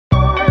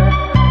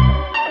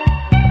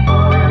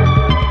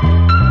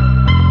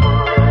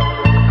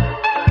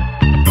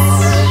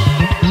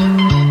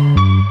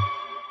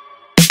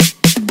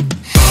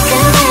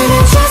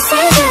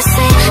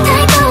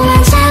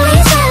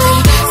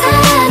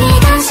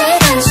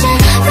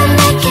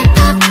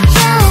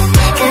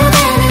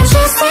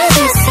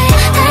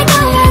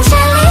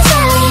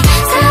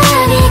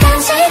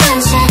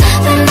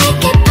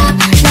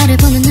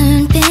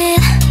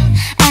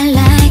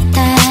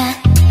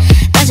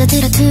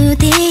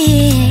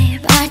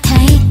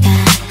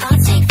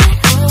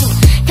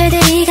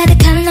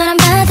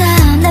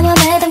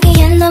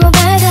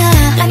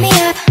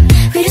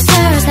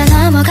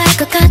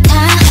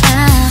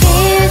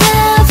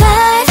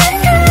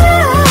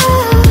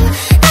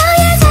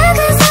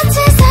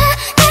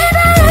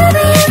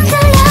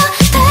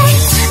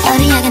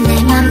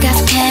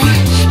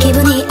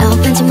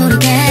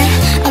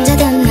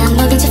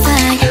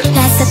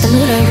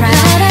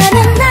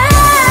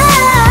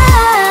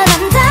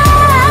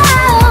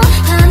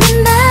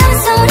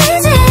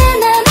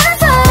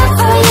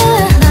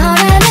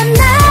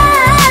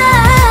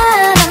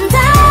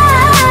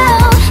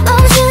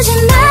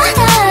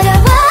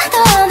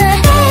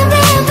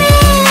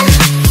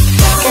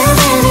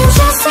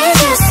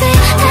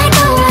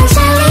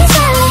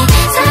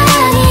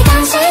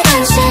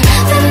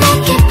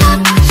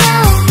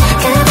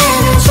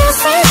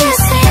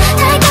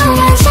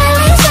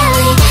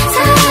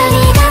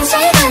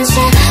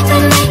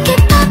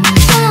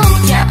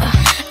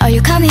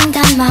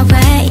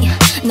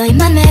너의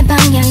맘의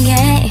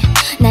방향에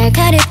날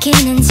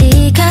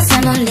가리키는지 Cause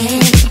I'm all in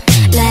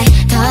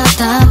like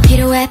더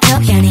필요해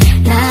표현이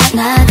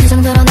나 그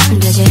정도로는 안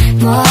되지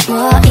뭐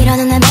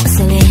이러는 내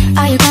목소리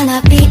Are you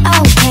gonna be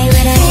okay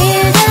with it?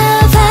 Feel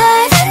the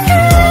vibe and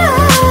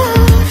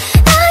groove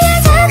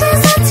너의 작은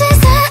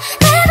손짓에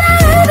내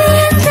마음이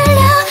흔들려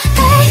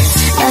babe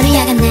너를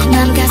향한 내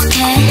맘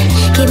가득해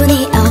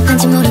기분이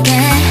업한지 모르게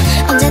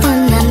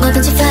언제든 난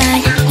뭐든지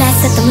fine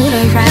Let's set the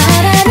mood right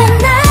너라면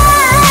나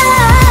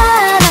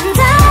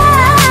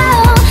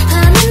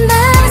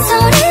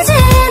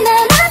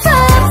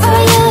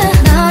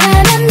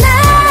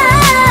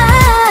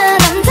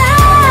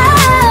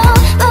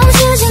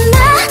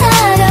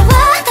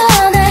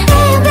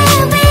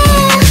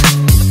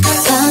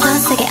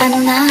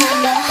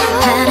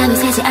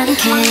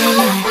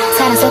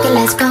사랑 속에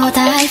let's go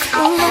dive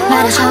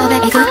말해줘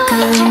baby good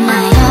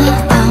night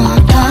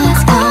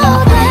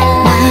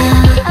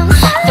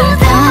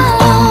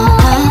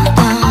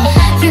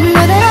You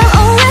know that I'm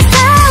always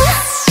down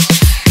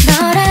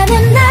너라면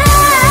난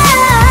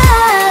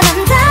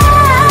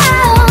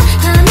down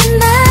하는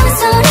맘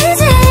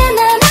소리지 난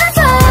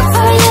down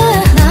for you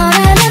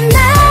너라면 난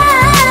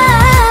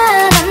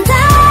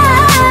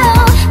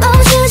down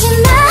멈추지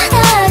마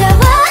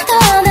다가와도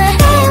날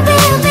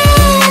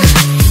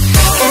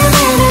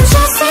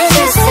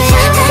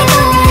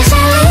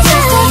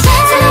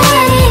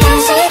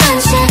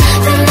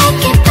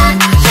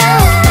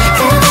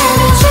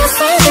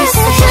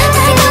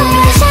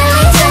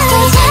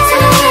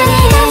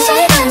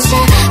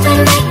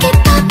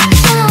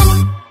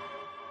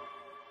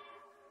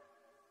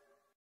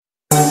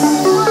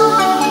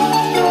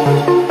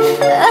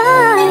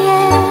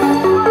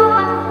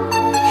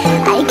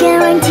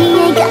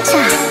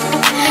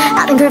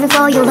I've been craving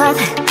for your love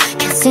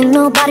Can't see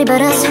nobody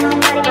but us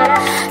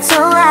So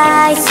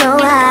I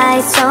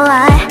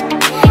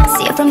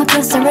see you from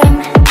across the room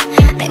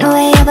Make my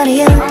way over to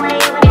you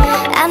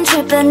I'm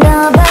tripping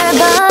over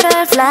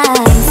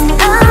butterflies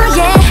Oh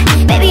yeah,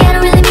 baby I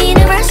don't really mean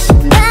to rush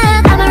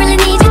But I'ma really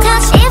need your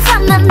touch If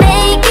I'ma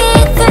make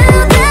it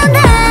through the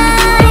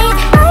night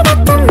I got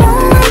the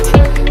mood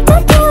to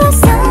give us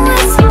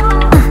sunrise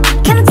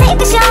Can I take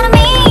a shot of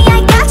me? I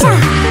gotcha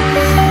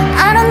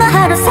I don't know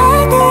how to say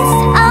this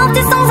All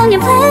these songs on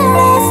your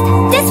playlist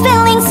This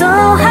feeling's so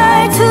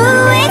hard to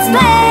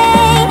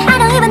explain I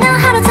don't even know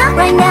how to talk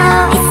right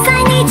now It's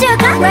I need your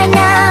cut right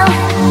now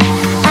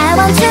I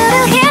want you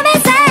to hear me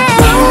say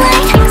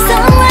Moonlight,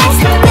 sunrise,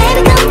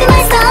 baby come be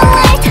my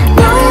starlight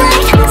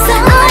Moonlight,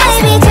 sunrise,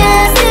 baby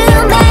just to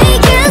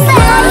make you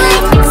say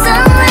Moonlight,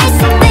 sunrise,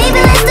 baby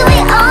let's do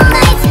it all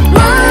night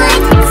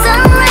Moonlight,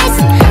 sunrise,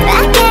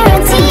 I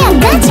guarantee I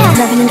gotcha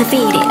Loving and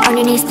defeated, on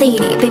your knees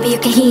pleading Baby you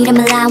can heat 'em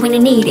alive when you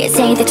need it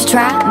Say that you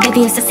try,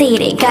 baby you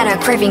succeeded Got a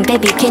craving,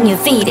 baby can you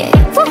feed it?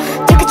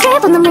 Take a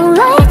trip on the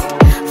moonlight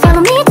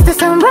Follow me to the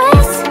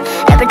sunrise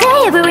Every day,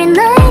 every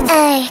night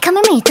Hey, come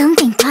with me, don't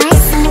think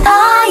twice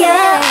Oh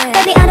yeah,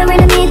 baby I don't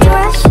really need to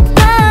rush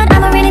But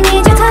I'ma really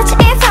need your touch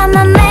If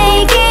I'ma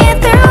make it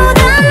through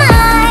the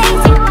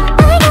night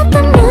I got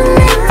the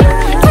moonlight,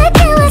 take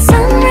it like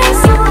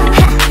sunrise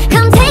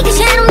Come take a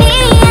shot on me,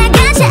 I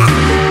gotcha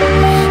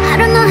I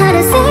don't know how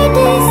to say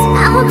this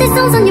I want these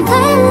songs on your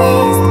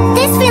playlist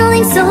This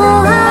feeling's so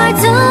hard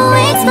to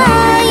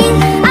explain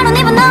I don't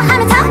even know how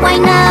to talk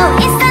right now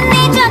It's I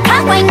need your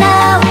cut right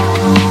now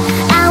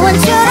I want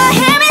you to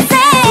hear me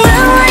say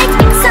Moonlight,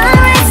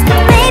 sunrise,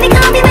 baby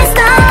come be my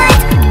starlight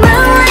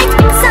Moonlight,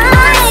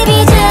 sunrise, baby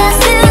just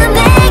to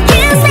make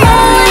you say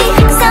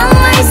Moonlight,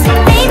 sunrise,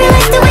 baby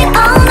let's do it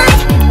all night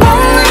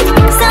Moonlight,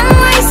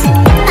 sunrise,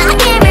 I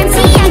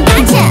guarantee I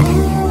gotcha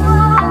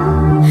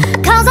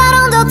Cause out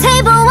on the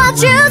table what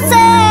you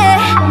say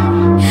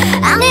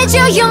I need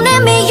you, you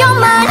need me, you're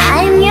mine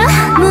I'm your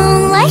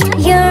moonlight,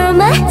 you're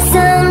my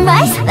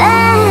sunrise,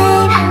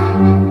 babe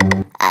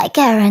I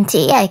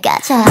guarantee I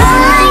gotcha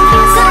Moonlight,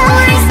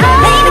 sunrise,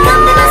 baby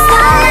come be my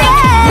starlight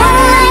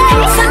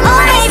Moonlight,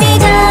 sunrise, baby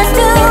just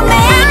to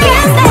make you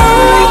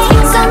stay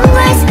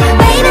Sunrise,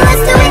 baby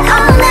let's do it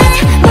all night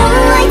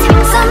Moonlight,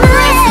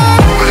 sunrise,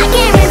 I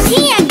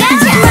guarantee I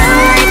gotcha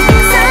Moonlight,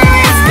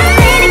 sunrise,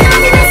 baby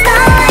come be my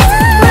starlight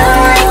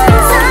Moonlight,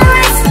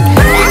 sunrise,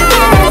 I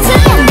guarantee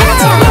I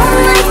gotcha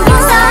Moonlight,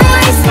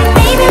 sunrise,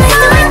 baby let's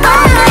do it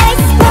all night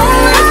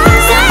Moonlight,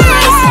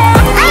 sunrise,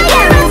 I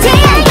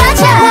guarantee I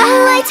gotcha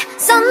Moonlight,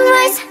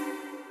 sunrise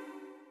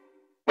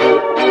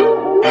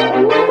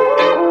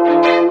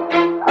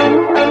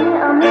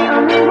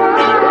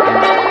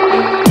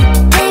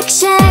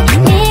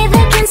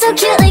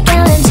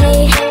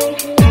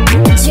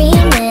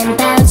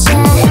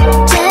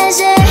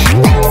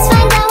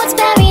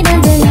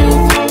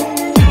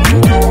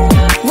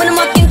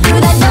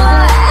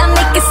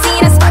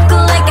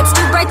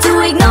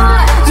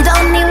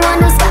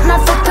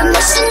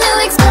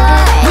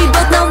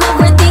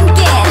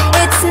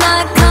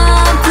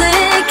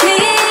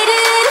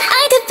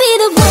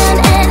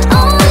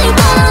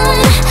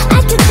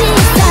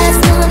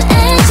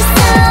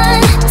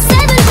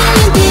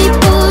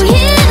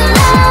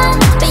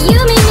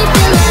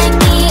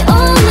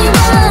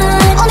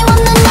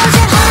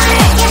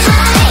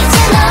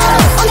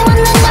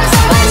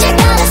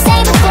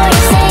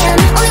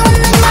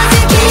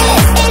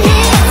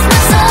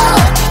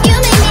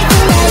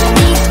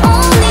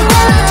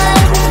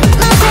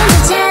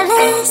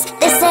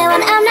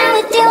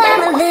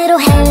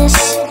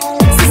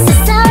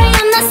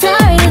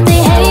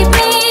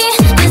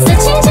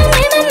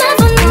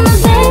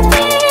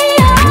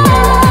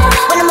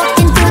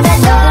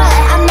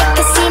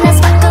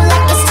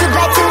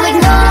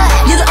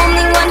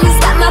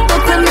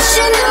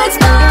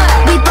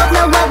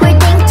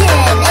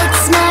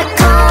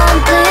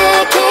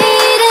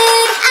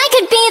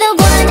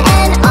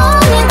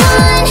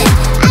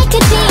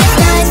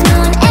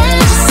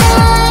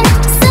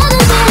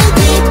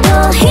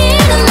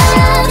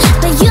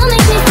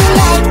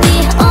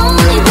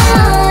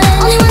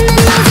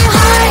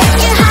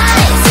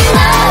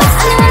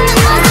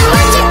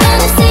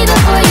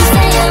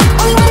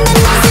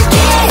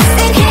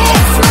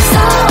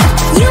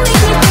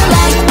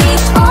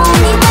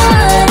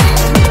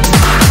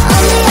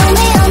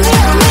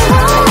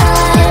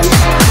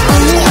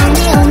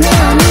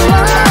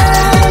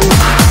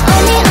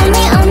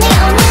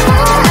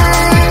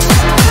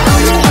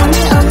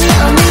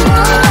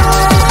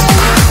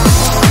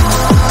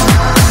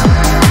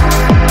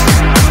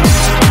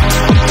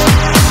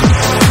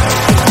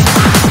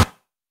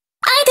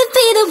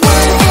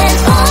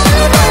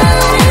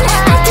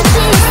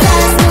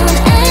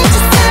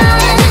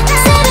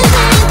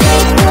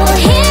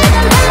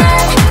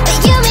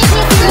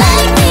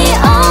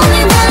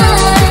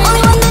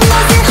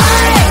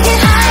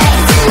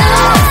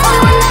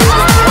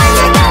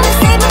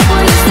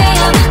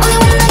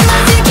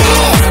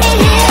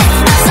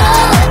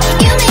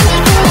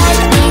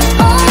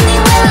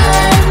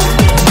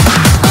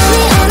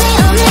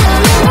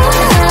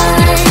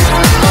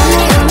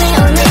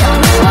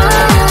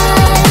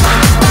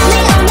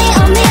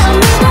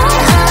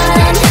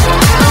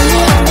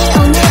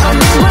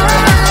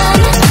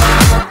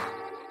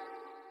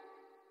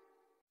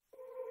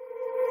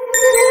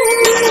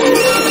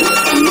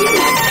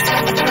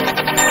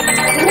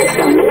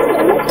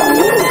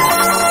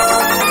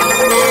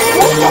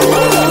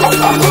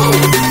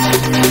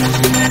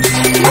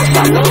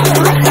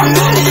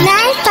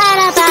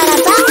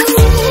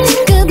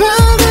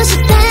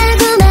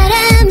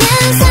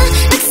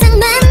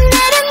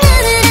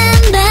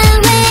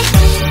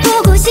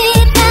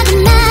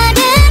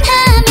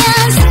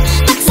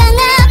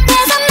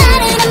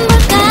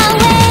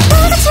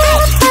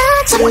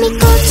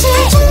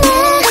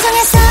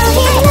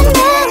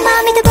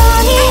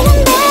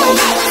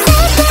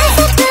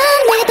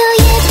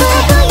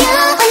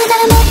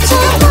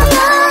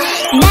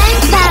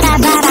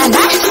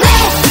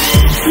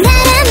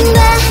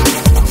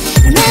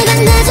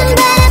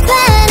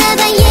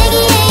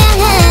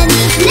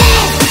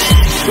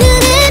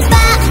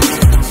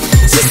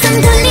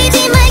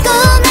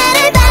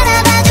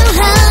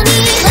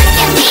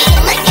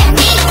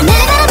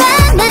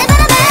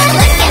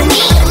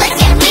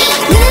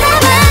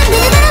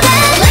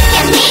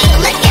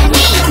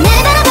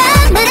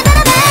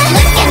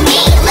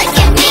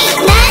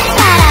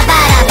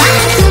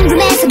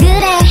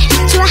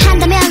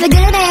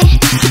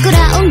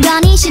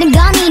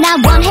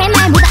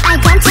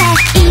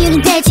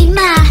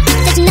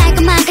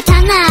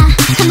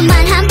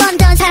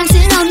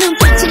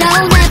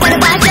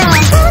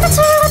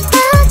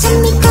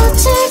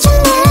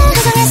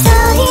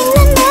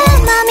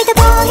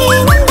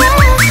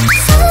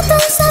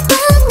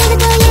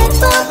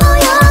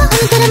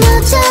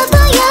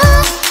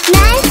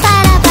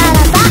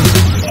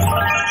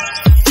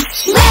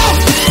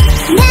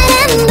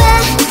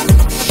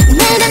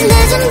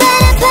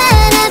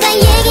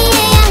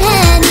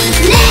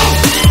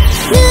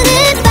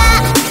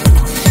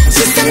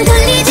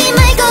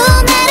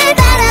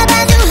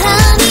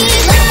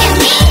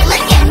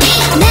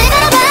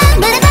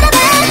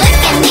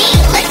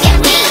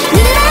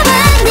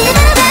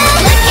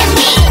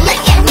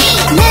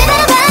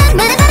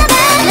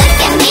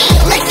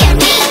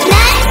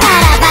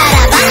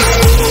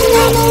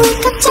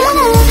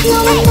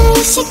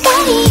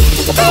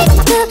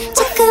타입도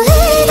자꾸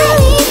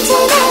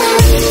흘러있잖아.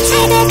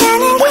 집에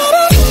가는 길에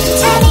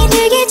잠이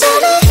들기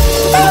전에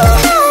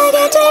대화하게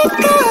될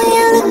거야.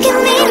 Look at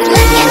me,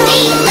 look at me,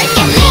 look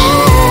at me.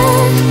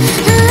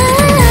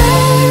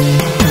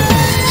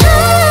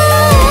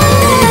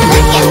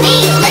 Look at me,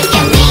 look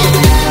at me.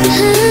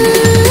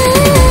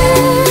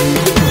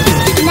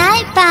 날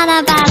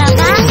바라봐.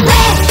 왜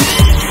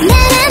날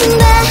안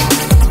봐.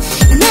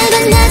 날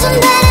나 좀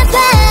바라봐.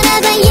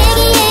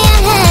 얘기해야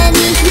하니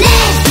내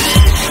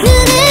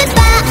눈을 봐.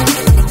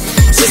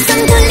 시선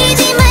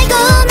돌리지 말고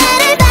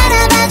나를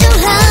바라봐줘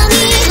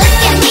honey.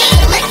 Look at me,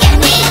 look at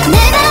me. 날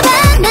바라봐,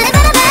 나를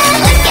바라봐.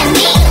 Look at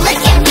me,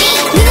 look at me.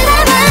 눈을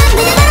바라봐,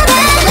 나를 바라봐.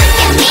 Look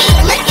at me,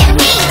 look at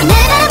me. 날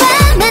바라봐,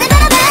 나를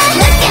바라봐.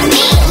 Look at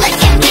me,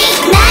 look at me.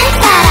 날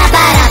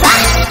바라봐.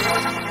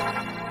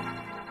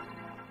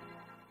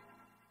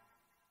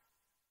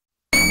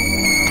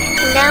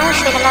 Now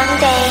it's been a long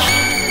day.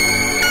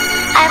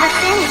 I will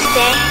see you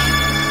today.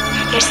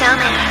 You're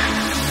somewhere,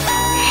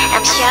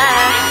 I'm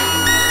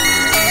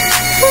sure.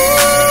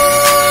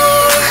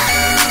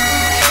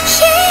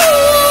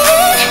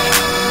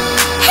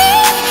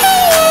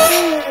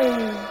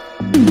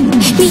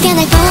 네가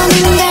날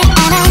보는 걸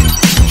알아.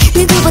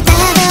 누구보다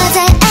더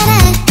잘 알아.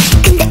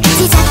 근데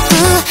굳이 자꾸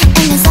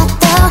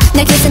알면서도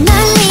날 계속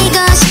놀리고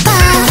싶어.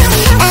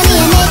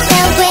 아니야 내가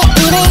왜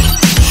이래.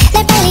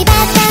 날 빨리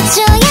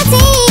받아줘야지.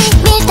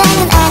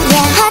 밀당은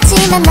아니야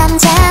하지만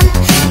남잔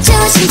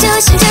조심.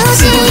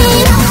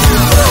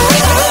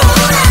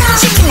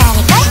 쉽진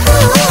않을걸?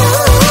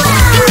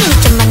 빈민이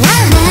좀 많아.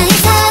 나의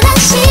사랑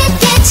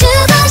쉽게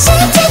주고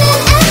싶지는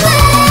않아.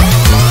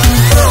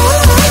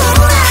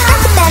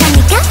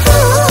 아프다라니까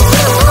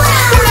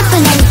난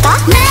나쁘다니까.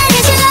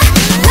 말해줘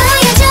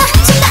보여줘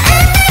좀 더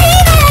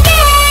안달나게.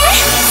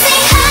 Say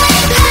hi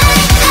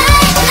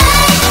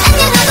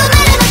안녕하고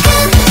말할 만큼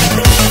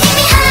이미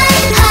hi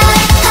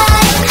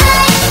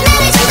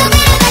나를 좀 더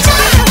내려가줘.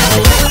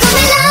 꿈을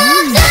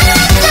love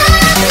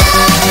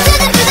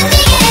두근두근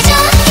뛰게 해줘.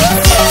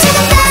 지금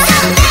다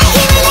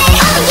힘을 내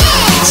oh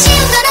yeah. 쉬운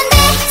건 안돼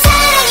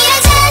사랑이란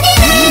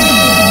잔인해.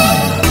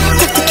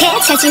 독특해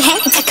저주해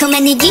달콤한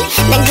얘기.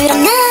 난 그럼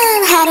난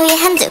하루에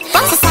한두 번.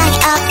 세상에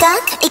없던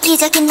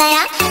이기적인 나야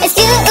It's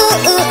you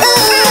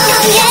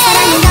yeah.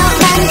 사랑은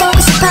너만 보고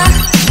싶어.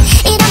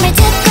 이런 말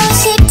듣고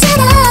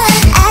싶잖아.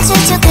 아주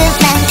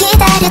조금만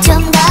기다려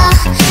좀 더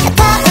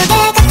더우게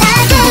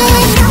같아게.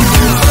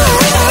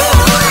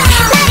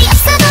 말이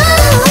없어도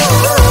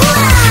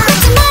말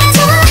좀 말아줘.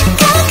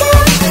 가끔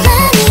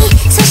많이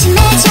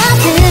소심해져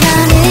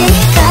그러는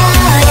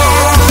거야.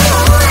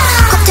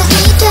 걱정이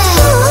돼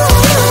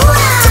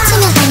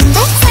지치면 안 돼.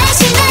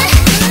 사실 난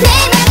내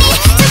맘이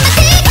정말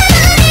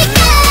뜨거우니까.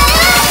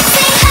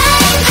 Say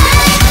hi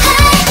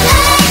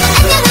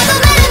안녕하고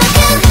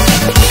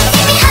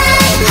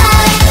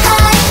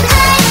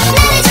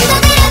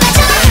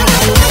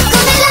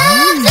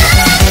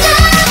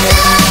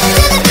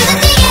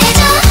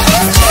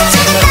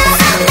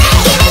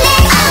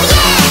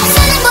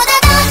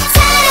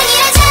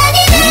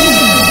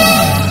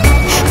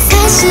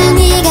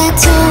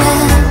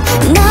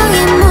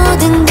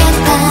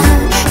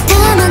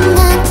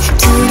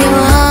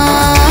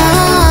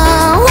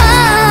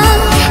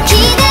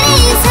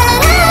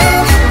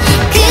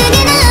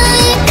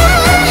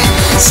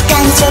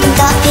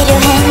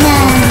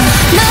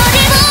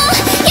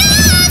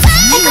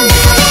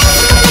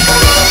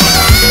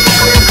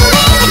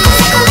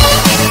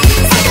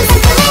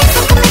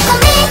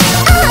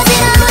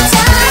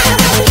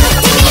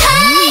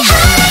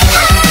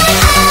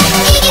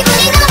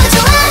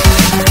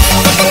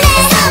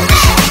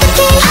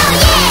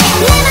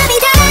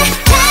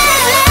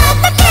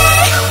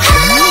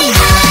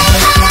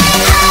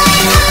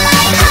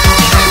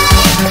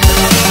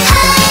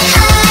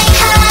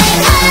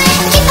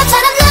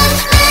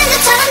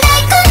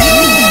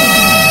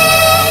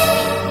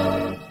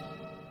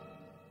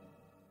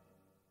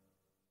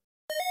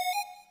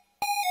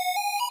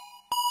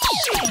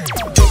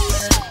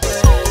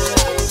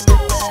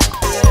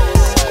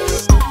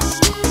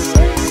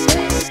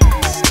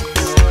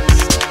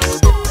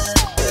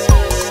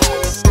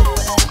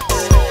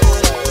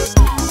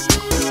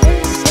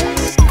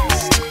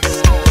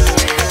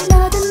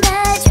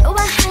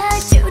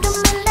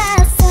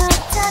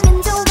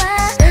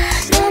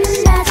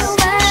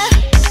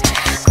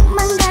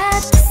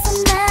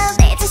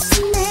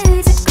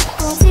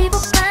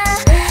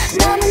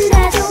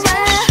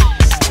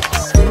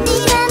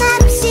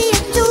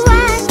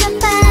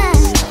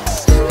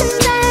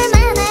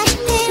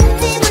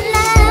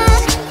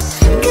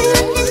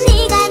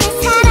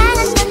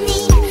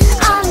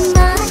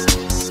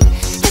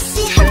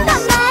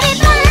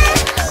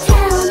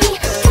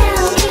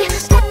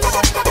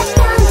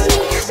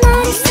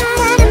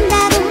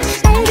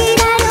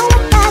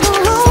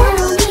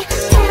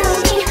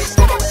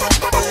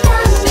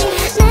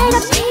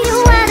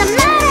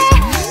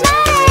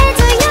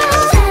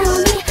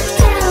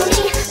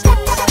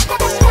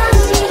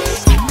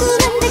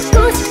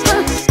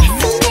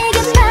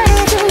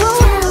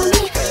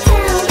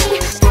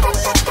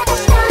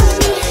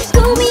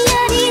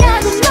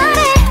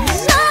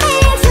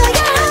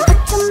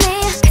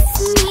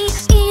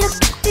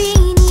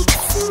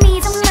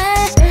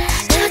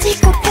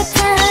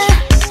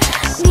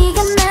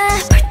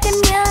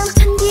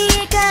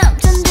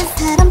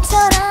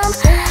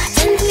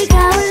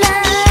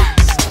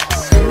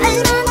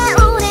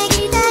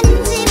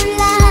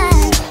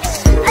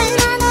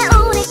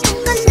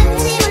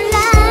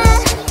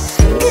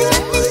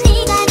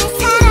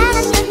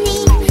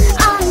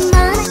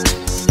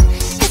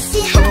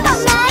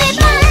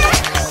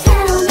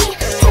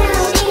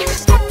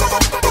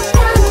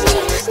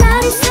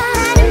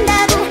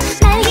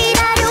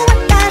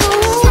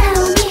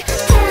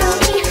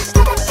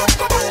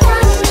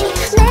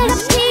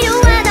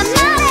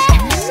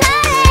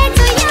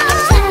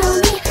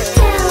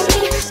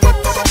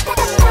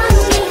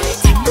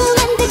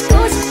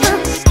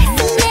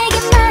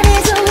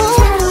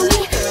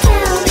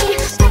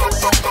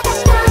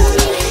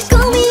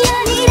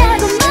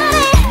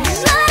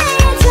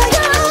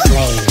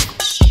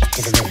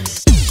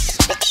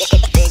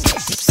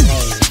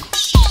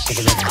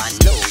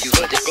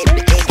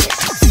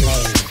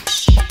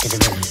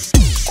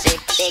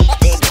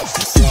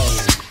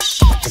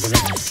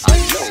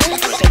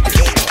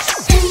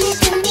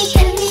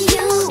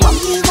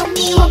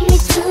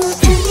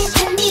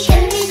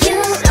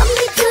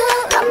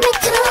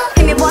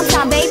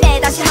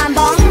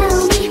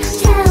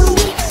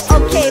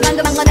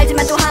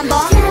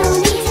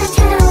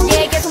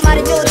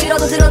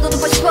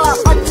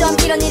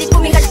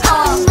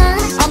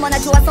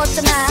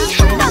없잖아.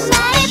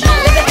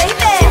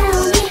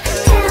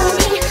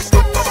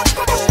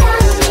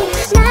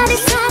 나를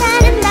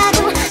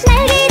사랑한다고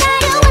날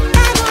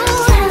기다려왔다고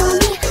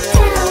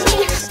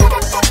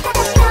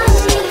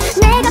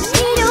내가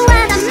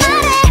필요하단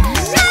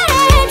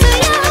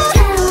말해줘요.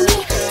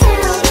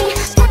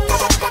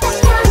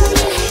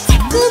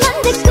 자꾸만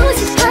듣고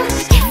싶어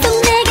계속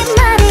내게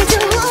말해줘.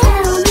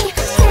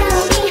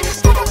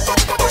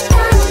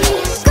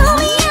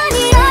 꿈이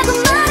아니라고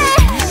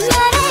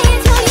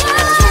말해줘요.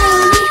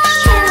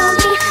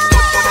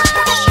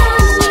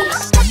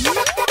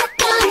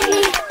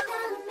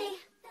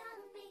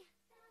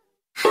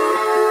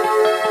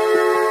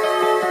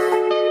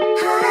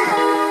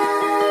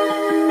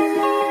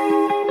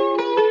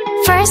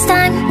 First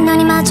time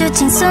눈이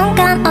마주친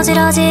순간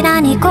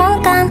어질어질한 이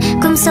공간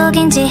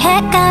꿈속인지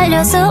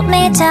헷갈려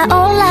숨이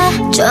차올라.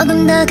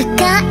 조금 더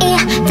가까이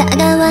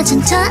다가와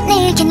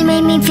천천히 Can you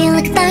make me feel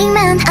like a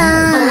diamond?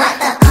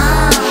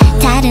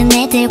 다른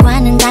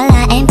애들과는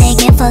달라 I'm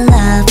begging for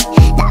love.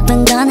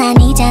 나쁜 건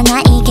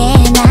아니잖아 이게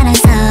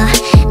나라서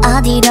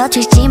어디로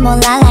튈지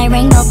몰라 like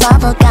rainbow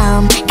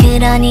bubblegum.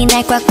 그러니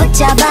날 꽉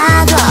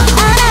붙잡아도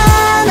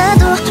알아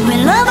나도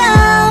will love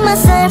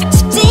myself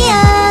쉽지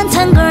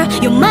않단 걸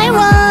You're my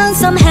one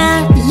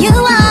somehow You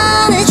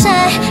wanna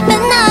try but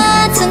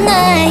not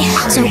tonight.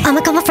 So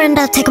I'ma call my friend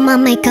up, take off my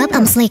makeup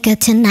I'm sleeker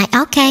tonight,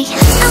 okay.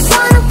 I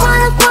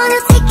wanna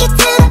take it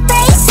to the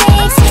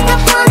basics. I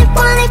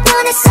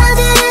wanna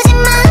서두르지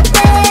마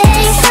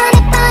babe.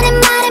 뻔해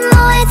말해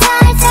뭐해 다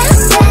할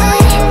텐데.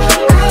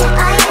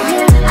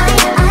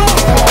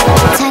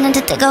 타는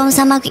듯 뜨거운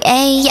사막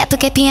위에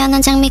예쁘게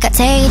피어난 장미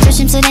같아.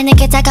 조심스레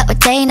내게 다가올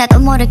때 나도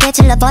모르게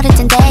질러버릴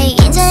텐데.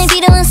 인정이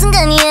필요한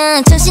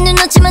순간이야. 정신을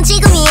놓치면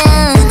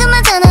지금이야.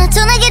 궁금하잖아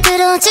전화기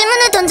들어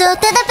질문을 던져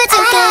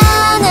대답해줄게.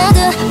 나도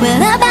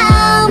will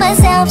about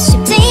myself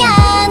쉽지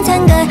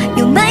않단 걸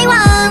You're my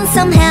one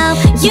somehow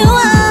You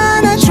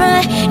wanna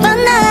try but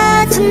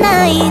not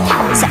tonight.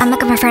 So I'ma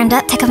call my friend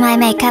up, take off my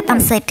makeup I'm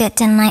sleep good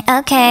tonight,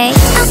 okay. I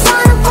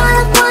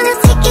wanna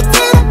take it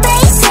to the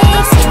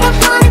basics. I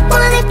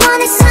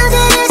wanna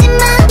서두르지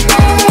마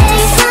babe.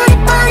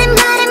 뻔해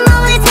말해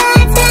뭐해 다 할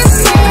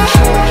텐데.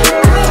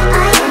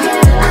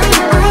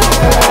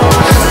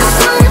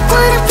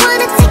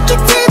 Wanna take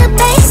it to the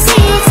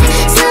basics.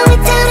 Slow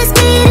it down and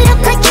speed it up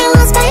like you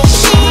want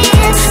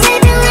spaceship.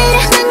 Maybe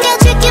later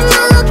남겨줄게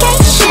my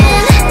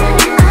location.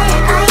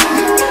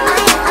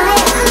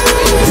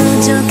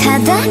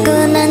 부족하다고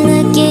난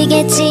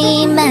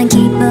느끼겠지만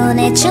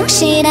기본에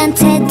충실한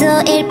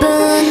태도일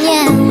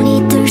뿐이야.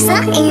 우리 둘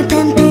사이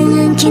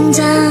팽팽한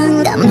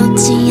긴장감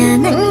놓지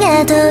않은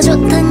게 더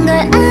좋단 걸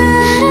알아.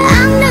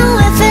 I know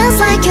it feels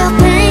like you're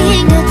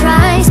paying the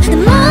price. 내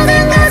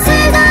모든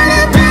것을 다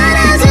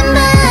바라지 마.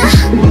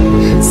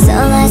 So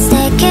let's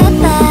take it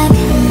back.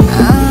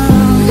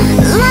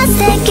 Let's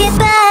take it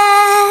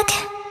back.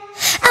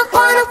 I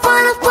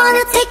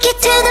wanna take it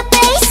to the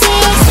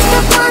basics.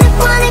 I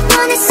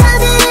wanna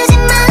서두르지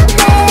마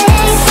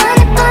babe.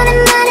 뻔해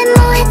말해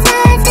뭐해 다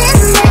할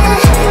텐데.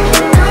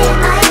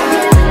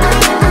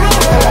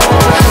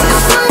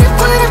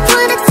 I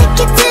wanna take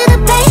it to the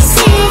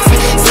basics.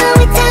 Slow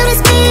it down and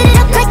speed it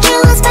up like you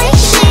want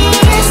spaceship.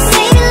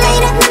 Maybe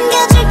later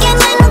남겨줄게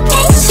my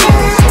location.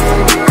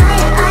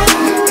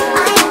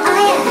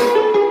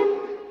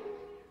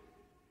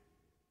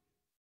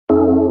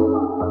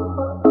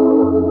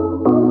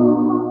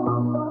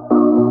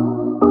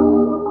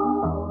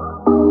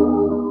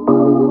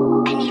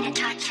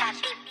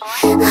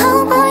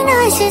 Oh boy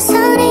너의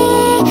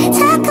시선이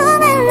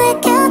자꾸만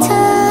느껴져.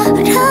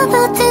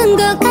 얼어붙은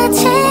것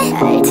같이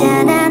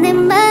알잖아 내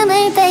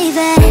맘을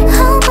baby.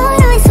 Oh boy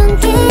너의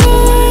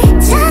손길이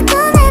자꾸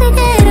나를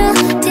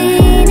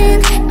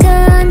괴롭히는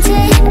건지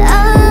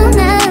all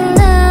night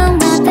long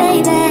my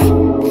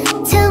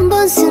baby. 처음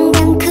본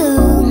순간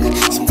쿵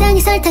심장이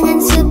설탕 한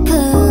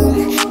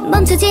스푼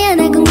멈추지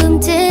않아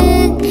궁금증.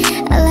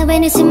 All I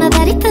want is my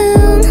body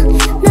boom.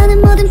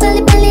 너는 뭐든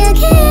빨리빨리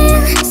하길.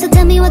 So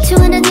tell me what you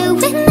wanna do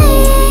with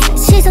me.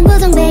 시선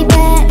고정 baby.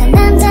 난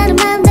남자는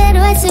맘대로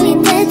할 수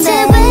있는데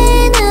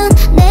왜 넌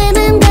내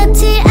맘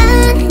같지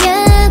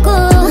않냐고.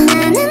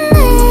 나는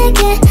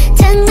내게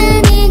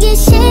장난이기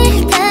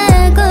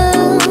싫다고.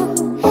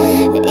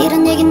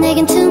 이런 얘긴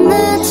내겐 too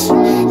much.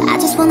 I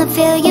just wanna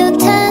feel your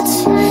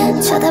touch.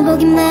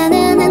 쳐다보기만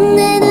하는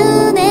내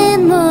눈에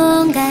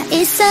뭔가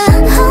있어.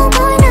 Oh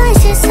boy 너의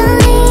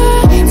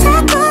시선이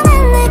자꾸만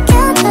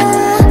느껴져.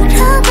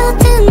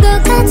 얼어붙은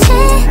것 같이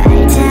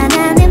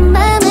알잖아 내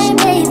맘을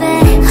baby.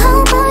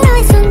 Oh boy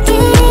너의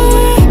손길이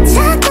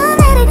자꾸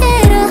나를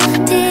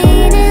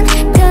괴롭히는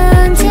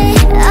건지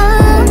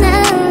all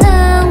night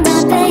long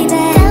my baby.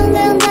 Down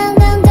down down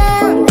down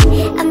down.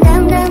 I'm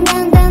down down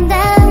down down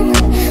down.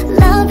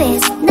 Love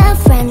is not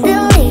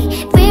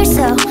friendly. We're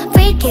so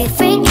freaky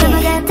freaky.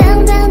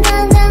 down down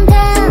down down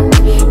down.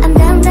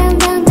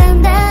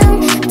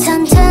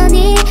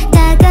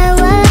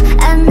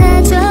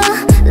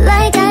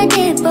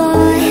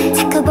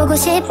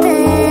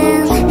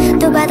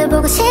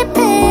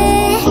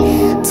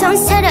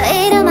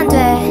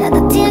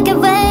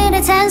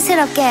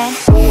 부드럽게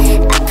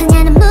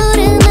아프냐는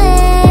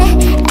물음에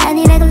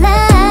아니라고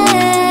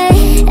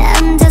lie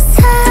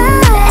앉아서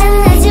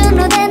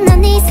안아줌으로 된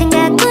넌 네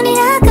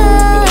생각뿐이라고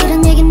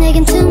이런 얘긴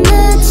내겐 too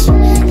much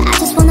I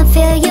just wanna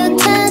feel your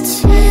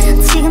touch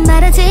지금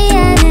말하지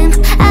않음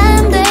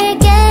안 될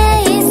게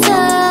있어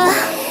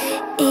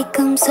이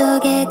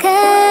꿈속에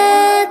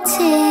갇힌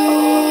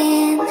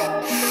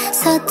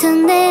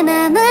서툰 내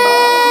맘을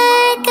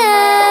알까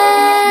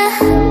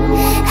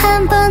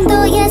한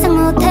번도 예상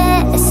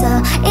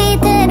못했어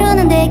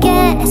이대로는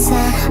되겠어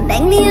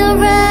Make me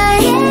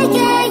alright yeah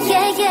yeah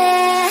yeah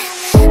yeah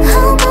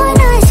Oh boy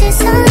너의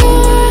시선이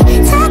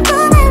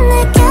자꾸만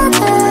느껴져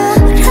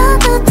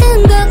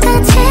울어붙은 것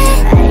같이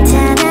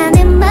알잖아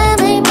내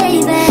맘을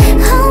baby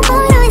Oh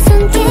boy 너의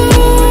손길이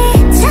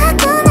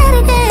자꾸 나를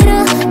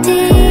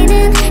괴롭히는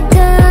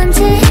건지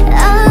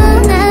All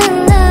night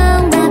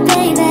long my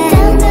baby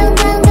Down down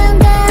down down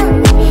down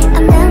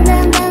I'm down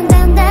down down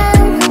down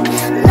down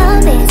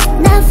Love is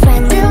not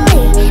friendly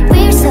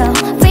We're so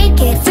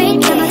freaky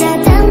freaky 넘어가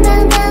down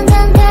down down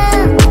down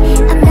down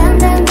I'm down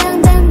down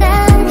down down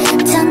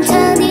down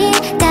천천히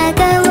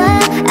다가와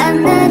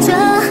안아줘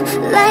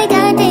Like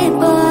I did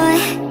boy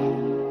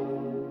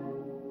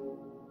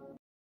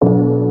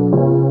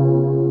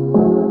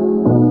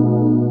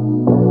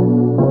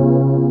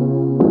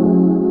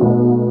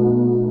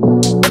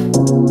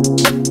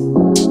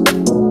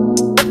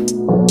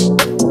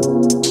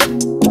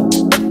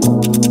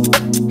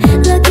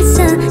Look at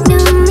sun, new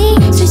me,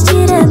 switched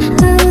it up,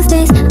 who's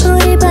this?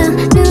 우리 봐,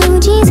 new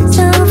jeans,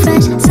 so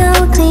fresh, so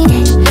clean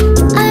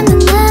I'm the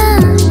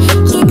one,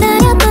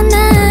 기다렸던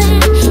날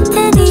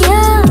드디어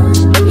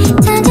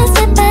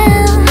찾았을 밤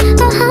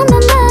또 한 번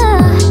더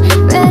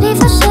Ready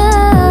for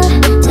sure,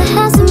 to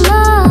have some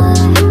more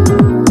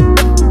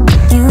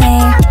New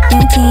hair,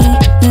 new tee,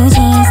 new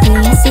jeans, do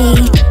you see?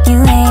 New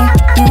hair,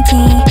 new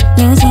tee,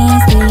 new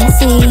jeans, do you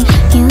see?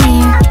 New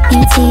hair,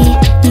 new tee,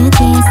 new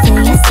jeans, do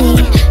you see?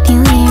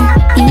 New hair,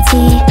 new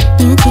tee,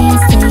 new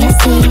jeans, do you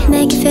see?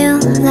 Make it feel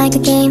like a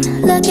game.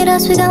 Look at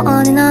us, we go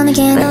on and on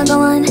again. We'll go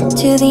on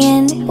to the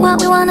end.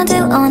 What we wanna do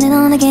on and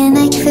on again.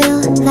 Make it feel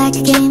like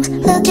a game.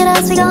 Look at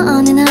us, we go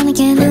on and on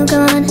again. We'll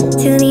go on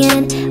to the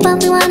end.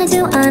 What we wanna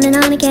do on and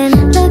on again.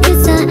 Look